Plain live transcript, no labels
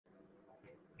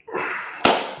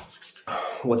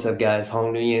What's up, guys?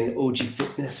 Nguyen, OG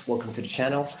Fitness. Welcome to the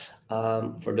channel.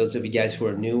 For those of you guys who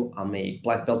are new, I'm a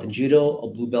black belt in judo, a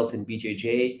blue belt in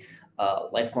BJJ,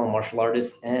 lifelong martial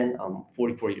artist, and I'm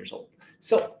 44 years old.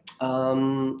 So,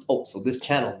 so this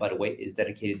channel, by the way, is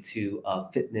dedicated to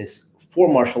fitness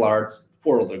for martial arts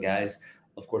for older guys.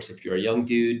 Of course, if you're a young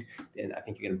dude, then I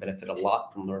think you're going to benefit a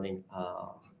lot from learning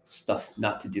stuff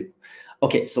not to do.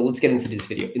 Okay, so let's get into this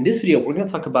video. In this video, we're going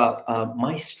to talk about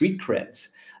my street creds.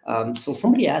 So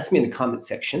somebody asked me in the comment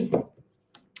section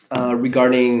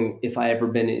regarding if I ever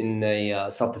been in a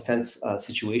self-defense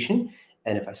situation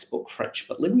and if I spoke French.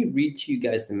 But let me read to you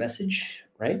guys the message,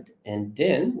 right? And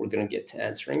then we're going to get to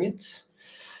answering it.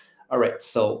 All right,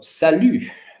 so salut,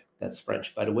 that's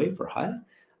French, by the way, for hi.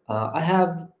 I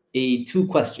have two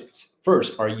questions.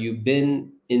 First, are you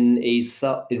been in a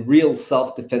real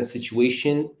self-defense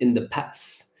situation in the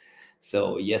past?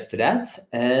 So yes to that.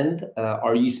 And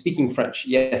are you speaking French?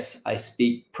 Yes, I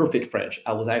speak perfect French.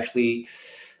 I was actually,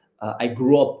 I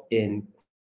grew up in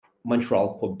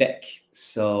Montreal, Quebec.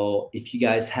 So if you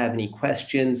guys have any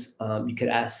questions, you could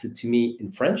ask it to me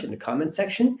in French in the comment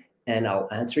section and I'll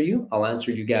answer you. I'll answer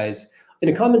you guys in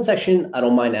the comment section. I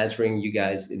don't mind answering you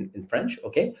guys in French,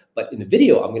 okay? But in the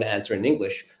video, I'm gonna answer in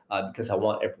English because I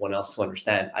want everyone else to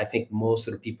understand. I think most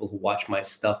of the people who watch my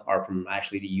stuff are from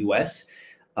actually the US.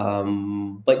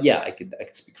 But yeah, I could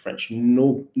speak French.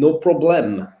 No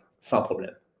problème, sans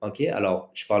problème. OK, alors,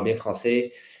 je parle bien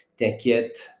français.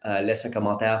 T'inquiète, laisse un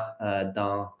commentaire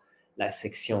dans la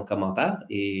section commentaires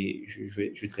et je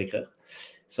vais te réécrire.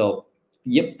 So,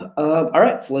 yep. All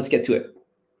right, so let's get to it.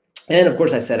 And of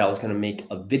course, I said I was going to make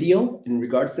a video in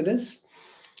regards to this.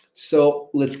 So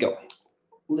let's go.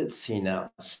 Let's see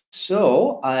now.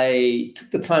 So I took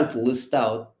the time to list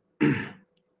out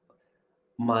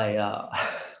my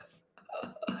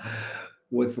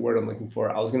what's the word I'm looking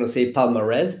for? I was gonna say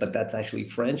palmarès, but that's actually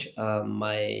French. God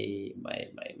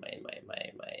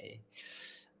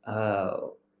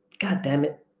damn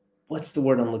it, what's the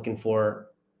word I'm looking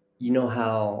for? You know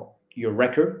how your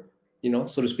record,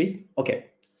 so to speak.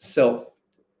 Okay, so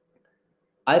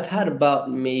I've had about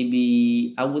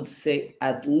maybe, I would say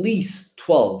at least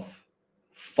 12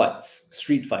 fights,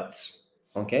 street fights.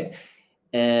 Okay.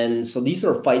 And so these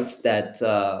are fights that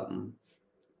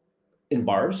in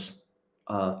bars,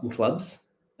 in clubs,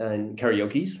 and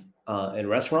karaoke's, in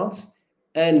restaurants,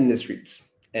 and in the streets.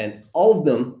 And all of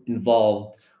them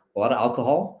involve a lot of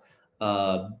alcohol,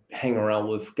 hang around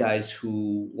with guys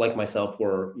who, like myself,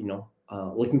 were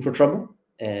looking for trouble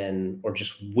or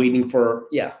just waiting for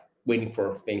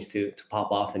things to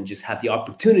pop off and just have the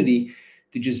opportunity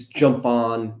to just jump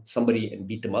on somebody and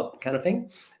beat them up, kind of thing.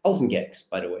 I was in gangs,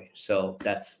 by the way, so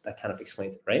that kind of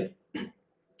explains it, right?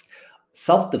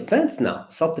 Self-defense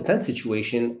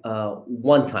situation.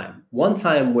 One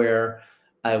time where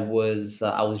I was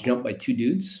jumped by two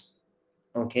dudes,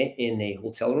 okay, in a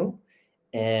hotel room,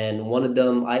 and one of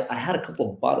them, I had a couple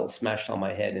of bottles smashed on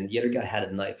my head, and the other guy had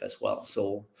a knife as well.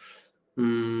 So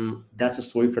that's a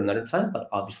story for another time. But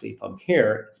obviously, if I'm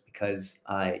here, it's because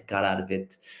I got out of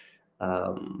it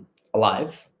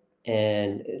alive,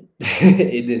 and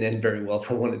it didn't end very well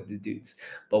for one of the dudes,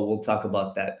 but we'll talk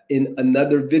about that in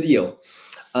another video.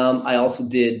 I also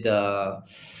did I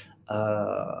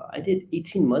did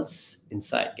 18 months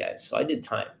inside, guys, so I did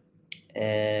time,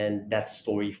 and that's a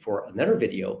story for another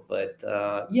video. But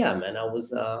yeah, man, I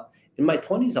was in my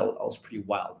 20s, I was pretty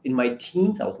wild. In my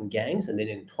teens, I was in gangs, and then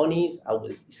in 20s, I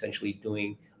was essentially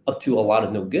doing up to a lot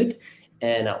of no good.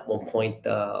 And at one point,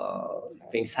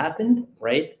 things happened,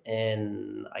 right?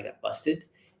 And I got busted,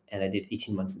 and I did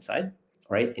 18 months inside,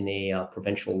 right, in a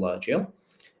provincial jail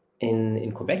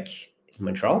in Quebec, in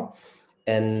Montreal.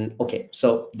 And okay,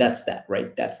 so that's that,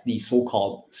 right? That's the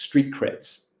so-called street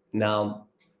creds. Now,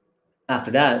 after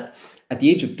that, at the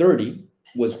age of 30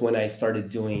 was when I started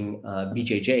doing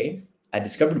BJJ. I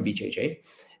discovered BJJ,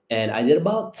 and I did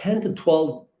about 10 to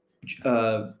 12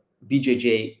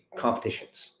 BJJ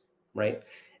competitions. Right.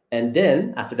 And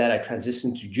then after that, I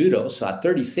transitioned to judo. So at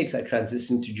 36, I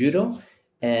transitioned to judo,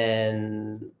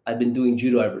 and I've been doing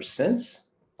judo ever since,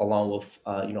 along with,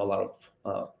 a lot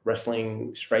of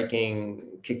wrestling, striking,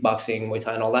 kickboxing, Muay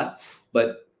Thai, and all that.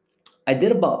 But I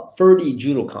did about 30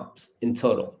 judo comps in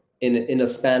total in a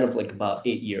span of like about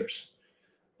 8 years.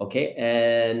 Okay.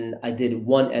 And I did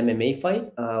one MMA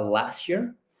fight last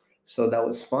year. So that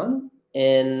was fun.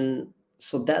 And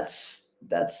so that's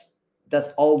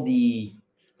all the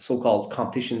so-called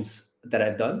competitions that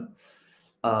I've done.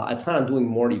 I plan on doing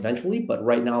more eventually, but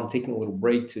right now I'm taking a little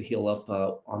break to heal up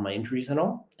on my injuries and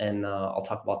all. And I'll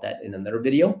talk about that in another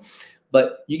video.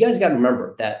 But you guys got to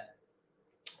remember that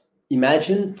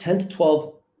imagine 10 to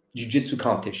 12 jiu-jitsu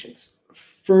competitions,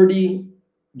 30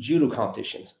 judo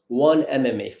competitions, 1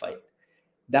 MMA fight.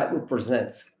 That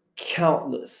represents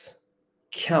countless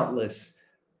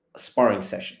sparring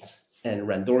sessions and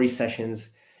randori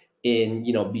sessions in,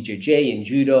 BJJ, in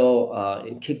judo,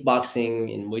 in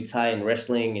kickboxing, in Muay Thai, in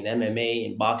wrestling, in MMA,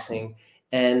 in boxing.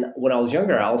 And when I was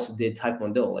younger, I also did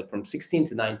Taekwondo. Like from 16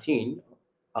 to 19,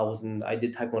 I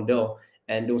did Taekwondo,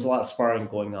 and there was a lot of sparring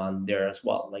going on there as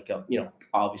well. Like,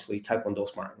 obviously Taekwondo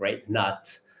sparring, right?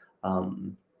 Not,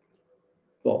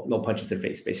 well, no punches to the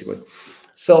face, basically.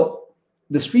 So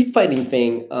the street fighting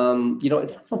thing,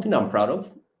 it's not something I'm proud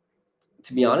of,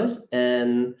 to be honest.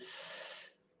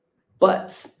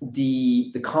 But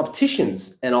the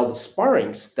competitions and all the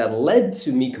sparrings that led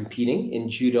to me competing in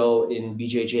judo, in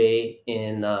BJJ,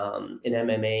 in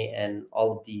MMA, and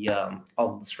all of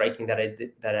the striking that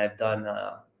I've done.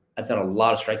 I've done a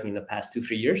lot of striking in the past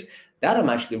 2-3 years. That I'm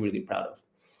actually really proud of.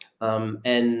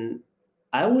 And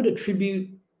I would attribute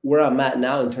where I'm at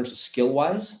now in terms of skill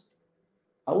wise.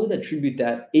 I would attribute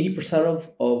that 80%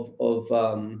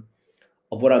 of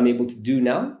what I'm able to do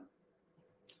now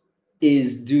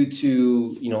is due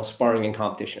to, sparring and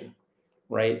competition,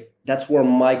 right? That's where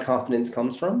my confidence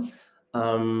comes from.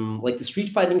 Like the street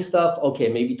fighting stuff, okay,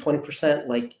 maybe 20%.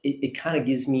 Like it kind of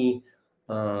gives me,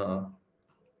 I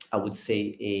would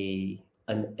say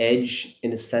an edge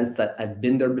in a sense that I've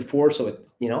been there before. So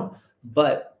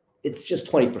but it's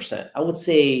just 20%. I would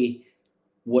say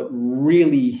what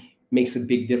really makes a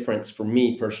big difference for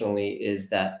me personally is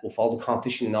that with all the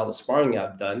competition and all the sparring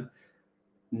I've done,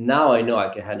 now I know I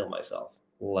can handle myself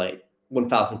like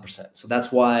 1000%. So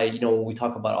that's why, when we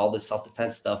talk about all this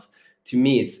self-defense stuff, to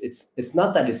me, it's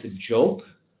not that it's a joke,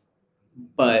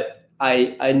 but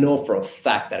I know for a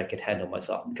fact that I could handle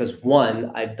myself because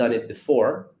one, I've done it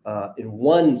before in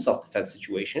one self-defense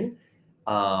situation.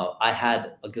 I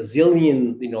had a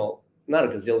gazillion, not a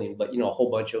gazillion, but a whole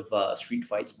bunch of street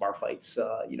fights, bar fights,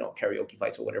 karaoke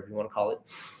fights, or whatever you want to call it.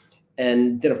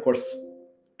 And then, of course,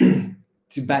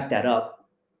 to back that up,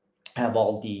 have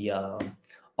all the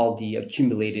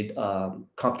accumulated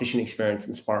competition experience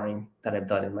and sparring that I've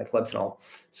done in my clubs and all.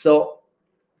 So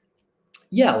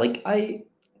yeah,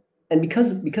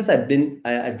 because I've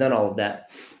done all of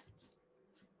that.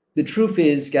 The truth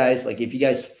is, guys, like if you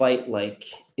guys fight like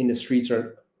in the streets,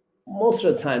 or most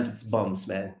of the times it's bums,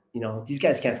 man. These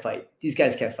guys can't fight. These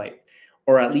guys can't fight,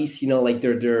 or at least like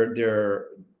they're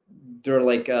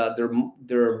like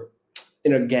they're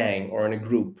in a gang or in a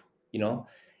group,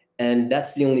 and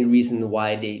that's the only reason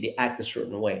why they act a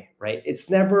certain way, right? It's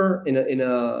never in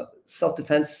a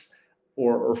self-defense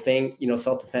or thing,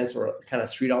 self-defense or kind of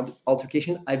street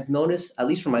altercation. I've noticed, at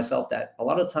least for myself, that a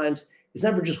lot of times it's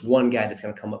never just one guy that's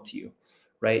going to come up to you,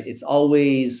 right? It's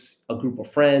always a group of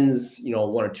friends, 1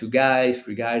 or 2 guys,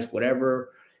 3 guys,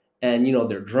 whatever. And,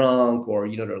 they're drunk or,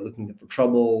 they're looking for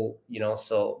trouble,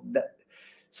 so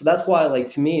that's why, like,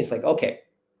 to me, it's like, okay,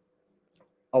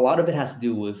 a lot of it has to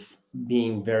do with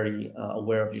being very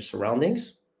aware of your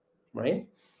surroundings, right?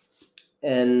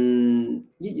 And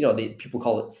people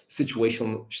call it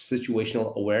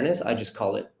situational awareness. I just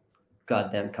call it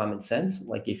goddamn common sense.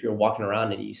 Like if you're walking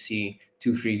around and you see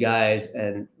 2-3 guys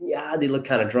and they look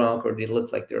kind of drunk or they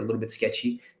look like they're a little bit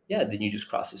sketchy, then you just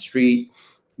cross the street,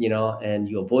 and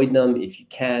you avoid them. If you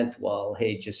can't, well,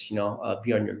 hey, just be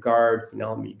on your guard.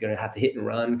 You're gonna have to hit and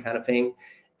run kind of thing.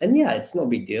 And it's no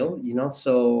big deal,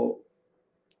 so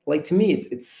like to me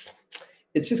it's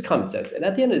just common sense. And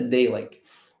at the end of the day, like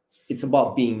it's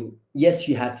about being, yes,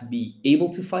 you have to be able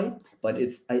to fight, but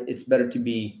it's better to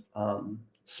be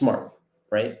smart,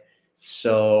 right?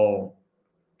 So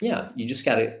you just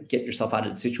got to get yourself out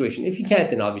of the situation. If you can't,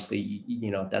 then obviously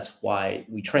that's why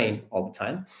we train all the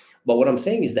time. But what I'm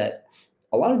saying is that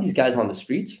a lot of these guys on the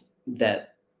streets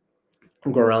that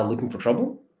go around looking for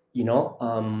trouble,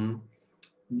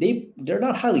 they're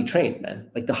not highly trained, man.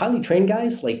 Like the highly trained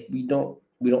guys, like we don't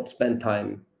spend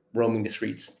time roaming the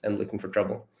streets and looking for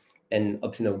trouble and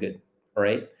up to no good. All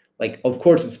right. Like, of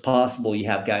course, it's possible you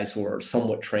have guys who are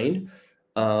somewhat trained,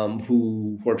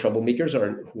 who are troublemakers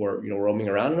or who are roaming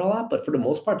around and all that. But for the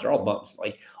most part, they're all bums.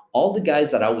 Like all the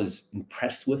guys that I was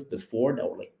impressed with before, that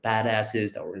were like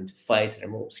badasses, that were into fights and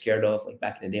everyone was scared of, like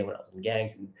back in the day when I was in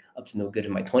gangs and up to no good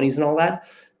in my 20s and all that.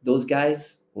 Those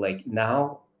guys, like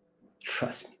now,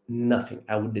 trust me, nothing.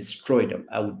 I would destroy them.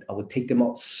 I would take them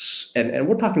out. And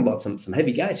we're talking about some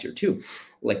heavy guys here too.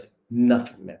 Like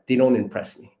nothing, man. They don't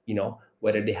impress me,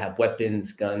 whether they have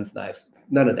weapons, guns, knives,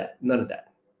 none of that.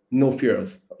 No fear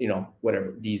of,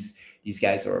 whatever. These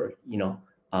guys are,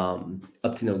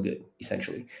 up to no good,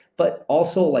 essentially. But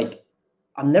also, like,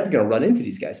 I'm never going to run into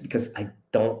these guys because I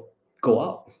don't go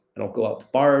out. I don't go out to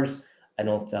bars. I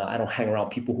don't hang around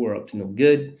people who are up to no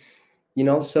good.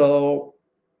 So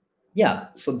yeah,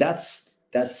 so that's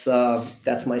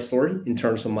my story in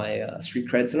terms of my street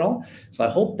creds and all. So I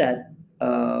hope that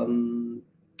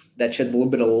that sheds a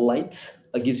little bit of light,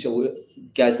 gives you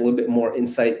guys a little bit more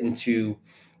insight into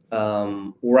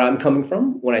where I'm coming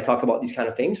from when I talk about these kind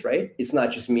of things, right? It's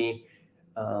not just me.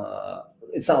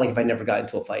 It's not like if I never got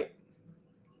into a fight,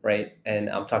 right? And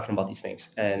I'm talking about these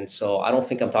things. And so I don't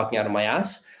think I'm talking out of my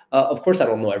ass. Of course, I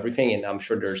don't know everything, and I'm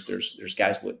sure there's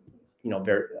guys with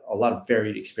a lot of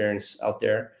varied experience out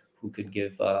there who could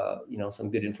give some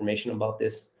good information about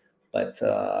this. But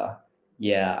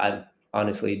yeah, I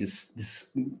honestly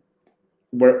this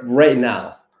right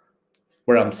now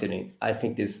where I'm sitting, I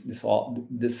think this all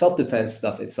the self-defense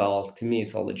stuff, it's all, to me,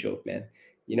 it's all a joke, man.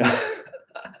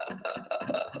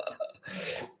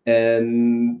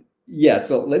 And yeah,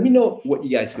 so let me know what you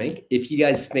guys think. If you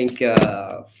guys think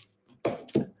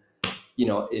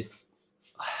if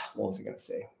what was I gonna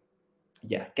say?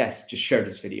 Yeah, guys, just share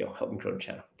this video, help me grow the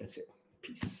channel. That's it.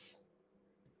 Peace.